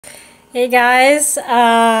Hey guys,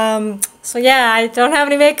 so yeah, I don't have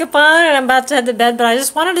any makeup on and I'm about to head to bed, but I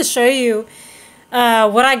just wanted to show you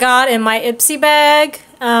what I got in my Ipsy bag.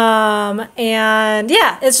 And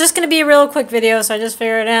yeah, it's just going to be a real quick video, so I just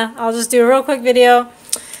figured, I'll just do a real quick video.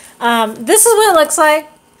 This is what it looks like.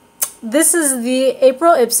 This is the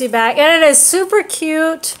April Ipsy bag, and it is super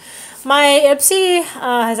cute. My Ipsy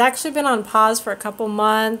has actually been on pause for a couple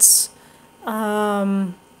months.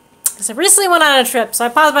 Because I recently went on a trip, so I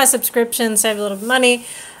paused my subscription, saved a little money.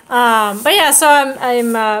 But yeah, so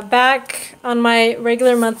I'm back on my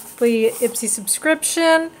regular monthly Ipsy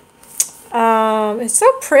subscription. It's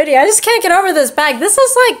so pretty. I just can't get over this bag. This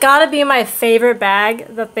is like gotta be my favorite bag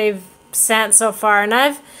that they've sent so far, and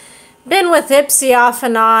I've been with Ipsy off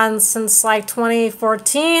and on since like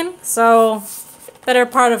 2014, so better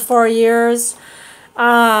part of 4 years.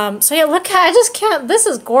 So yeah, look, I just can't, this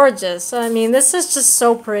is gorgeous. I mean, this is just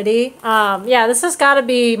so pretty. Yeah, this has got to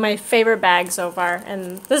be my favorite bag so far,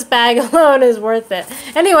 and this bag alone is worth it.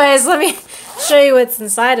 Anyways, let me show you what's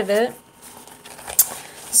inside of it.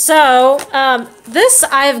 So, this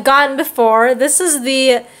I've gotten before. This is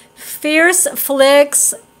the Fierce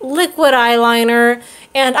Flicks liquid eyeliner,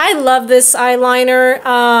 and I love this eyeliner.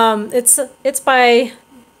 It's by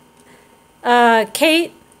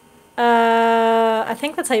Kate. I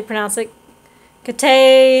think that's how you pronounce it.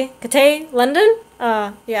 Kate London?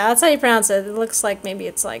 Yeah, that's how you pronounce it. It looks like maybe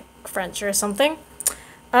it's like French or something.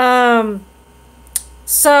 So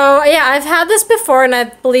yeah, I've had this before, and I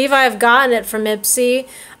believe I've gotten it from Ipsy.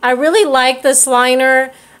 I really like this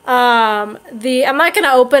liner. I'm not going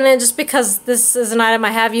to open it just because this is an item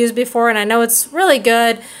I have used before, and I know it's really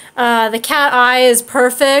good. The cat eye is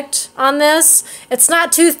perfect on this. It's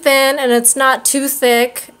not too thin and it's not too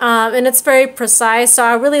thick, and it's very precise, so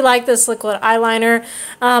I really like this liquid eyeliner.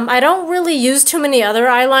 I don't really use too many other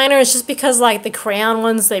eyeliners just because like the crayon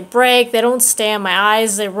ones, they break, they don't stay on my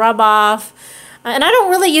eyes, they rub off. And I don't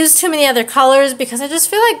really use too many other colors because I just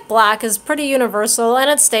feel like black is pretty universal and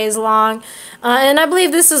it stays long. And I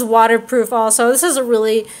believe this is waterproof also. This is a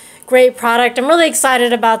really great product. I'm really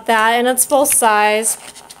excited about that, and it's full size.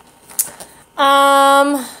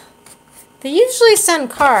 They usually send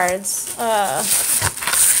cards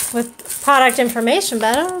with product information,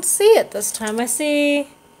 but I don't see it this time. I see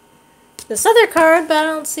this other card, but I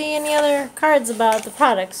don't see any other cards about the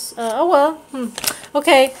products. Oh well.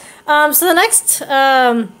 Okay. So the next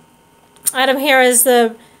item here is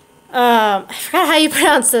the I forgot how you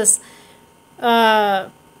pronounce this.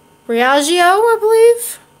 Briagio, I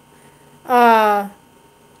believe.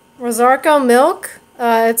 Rosarco milk.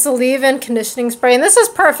 It's a leave-in conditioning spray, and this is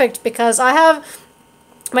perfect because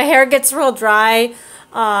my hair gets real dry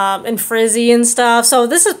and frizzy and stuff. So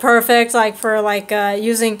this is perfect, like for like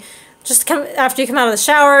using just after you come out of the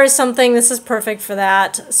shower or something. This is perfect for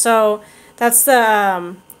that. So that's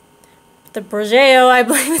the Briagio, I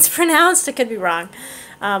believe it's pronounced. It could be wrong,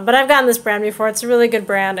 but I've gotten this brand before. It's a really good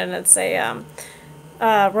brand, and it's a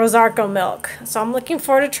Rosarco milk. So I'm looking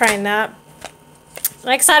forward to trying that.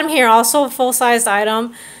 Next item here, also a full-sized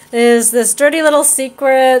item, is this Dirty Little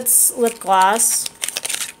Secrets lip gloss.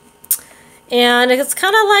 And it's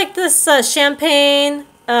kind of like this champagne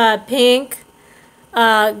pink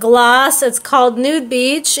gloss. It's called Nude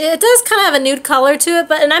Beach. It does kind of have a nude color to it,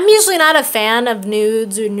 and I'm usually not a fan of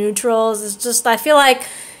nudes or neutrals. It's just, I feel like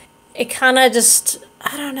it kind of just,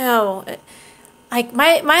 I don't know. Like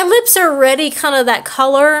my lips are already kind of that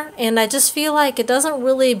color, and I just feel like it doesn't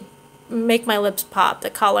really make my lips pop, the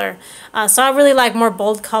color. So I really like more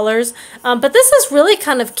bold colors. But this is really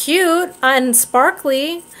kind of cute and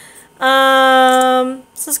sparkly.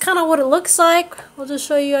 This is kind of what it looks like. I'll just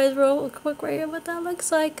show you guys real quick right here what that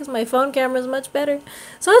looks like, because my phone camera is much better.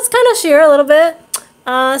 So it's kind of sheer a little bit.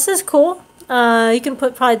 This is cool. You can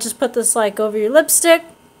probably just put this like over your lipstick.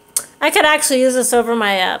 I could actually use this over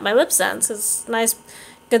my my lip sense. It's nice,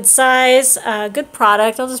 good size, good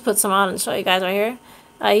product. I'll just put some on and show you guys right here.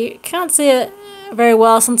 You can't see it very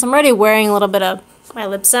well since I'm already wearing a little bit of my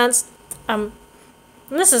lip sense. And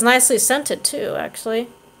this is nicely scented too, actually.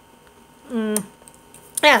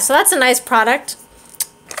 Yeah, so that's a nice product.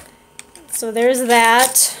 So there's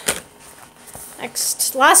that.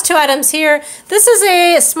 Next, last two items here. This is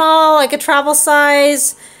a small, like a travel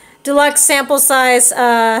size, deluxe sample size,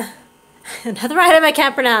 another item I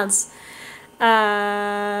can't pronounce.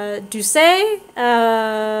 Douce,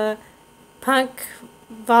 Punk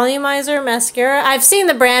Volumizer Mascara. I've seen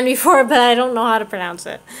the brand before, but I don't know how to pronounce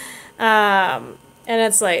it. And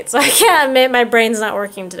it's late, so I can't admit my brain's not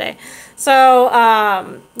working today. So,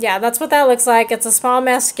 yeah, that's what that looks like. It's a small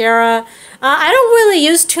mascara. I don't really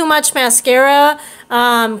use too much mascara.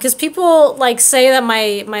 because people like say that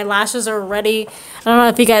my lashes are already, I don't know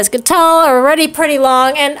if you guys could tell, are already pretty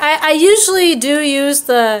long, and I usually do use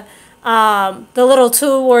the little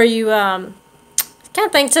tool where you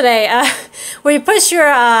can't think today, where you push your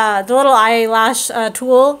the little eyelash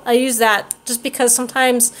tool. I use that just because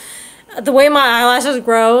sometimes the way my eyelashes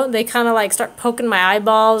grow, they kind of like start poking my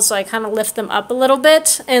eyeballs, so I kind of lift them up a little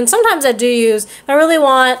bit. And sometimes I do use, if I really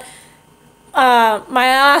want my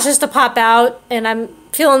eyelashes to pop out and I'm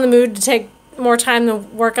feeling the mood to take more time to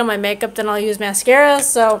work on my makeup, then I'll use mascara.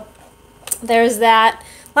 So there's that.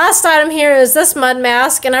 Last item here is this mud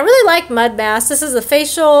mask, and I really like mud masks. This is a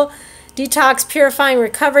facial detox purifying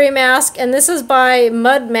recovery mask, and this is by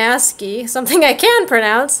Mud Masky, something I can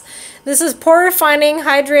pronounce. This is pore refining,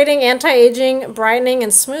 hydrating, anti-aging, brightening,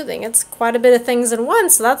 and smoothing. It's quite a bit of things in one,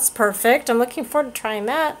 so that's perfect. I'm looking forward to trying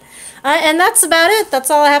that. And that's about it. That's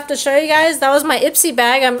all I have to show you guys. That was my Ipsy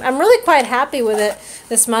bag. I'm really quite happy with it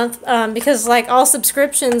this month because like all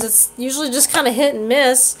subscriptions, it's usually just kind of hit and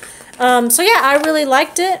miss. So yeah, I really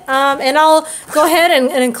liked it. And I'll go ahead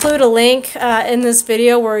and include a link in this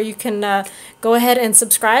video where you can go ahead and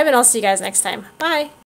subscribe, and I'll see you guys next time. Bye.